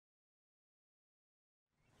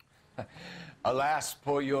Alas,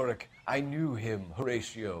 poor Yorick, I knew him,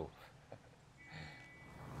 Horatio.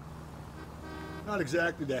 Not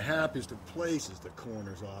exactly the happiest of places, the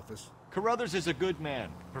coroner's office. Carruthers is a good man,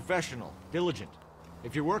 professional, diligent.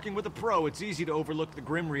 If you're working with a pro, it's easy to overlook the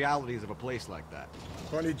grim realities of a place like that.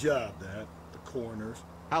 Funny job, that, the coroner's.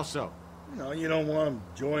 How so? You don't want them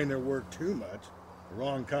enjoying their work too much. The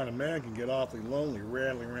wrong kind of man can get awfully lonely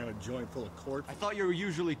rattling around a joint full of corpses. I thought you were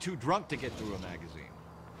usually too drunk to get through a magazine.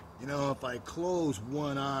 If I close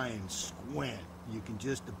one eye and squint, you can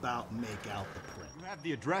just about make out the print. You have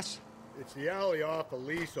the address? It's the alley off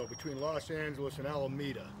Aliso between Los Angeles and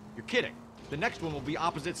Alameda. You're kidding. The next one will be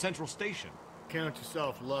opposite Central Station. Count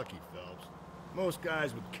yourself lucky, Phelps. Most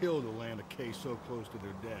guys would kill to land a case so close to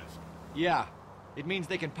their desk. Yeah. It means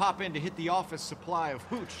they can pop in to hit the office supply of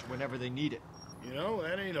hooch whenever they need it.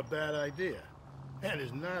 That ain't a bad idea. That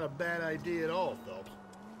is not a bad idea at all, Phelps.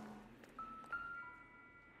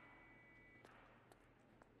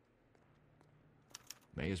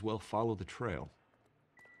 May as well follow the trail.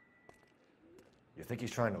 You think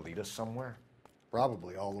he's trying to lead us somewhere?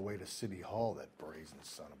 Probably all the way to City Hall, that brazen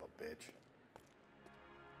son of a bitch.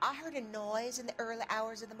 I heard a noise in the early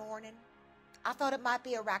hours of the morning. I thought it might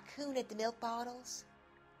be a raccoon at the milk bottles.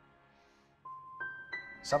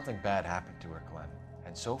 Something bad happened to her, Glenn.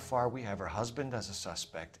 And so far we have her husband as a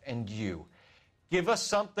suspect, and you. Give us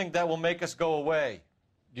something that will make us go away.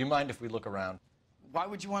 Do you mind if we look around? Why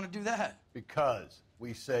would you want to do that? Because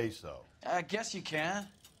we say so. I guess you can.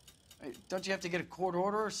 Hey, don't you have to get a court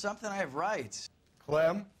order or something? I have rights.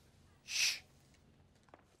 Clem? Shh.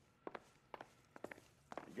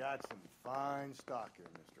 You got some fine stock here,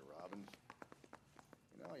 Mr. Robbins.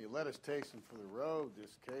 You let us take some for the road,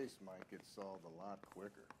 this case might get solved a lot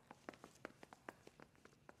quicker.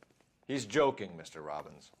 He's joking, Mr.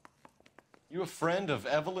 Robbins. You a friend of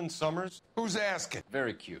Evelyn Summers? Who's asking?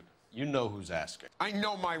 Very cute. You know who's asking. I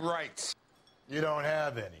know my rights. You don't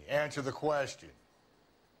have any. Answer the question.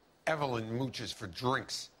 Evelyn mooches for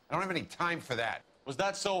drinks. I don't have any time for that. Was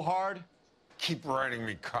that so hard? Keep writing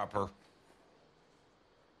me, copper.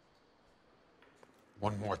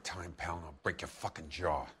 One more time, pal, and I'll break your fucking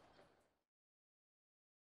jaw.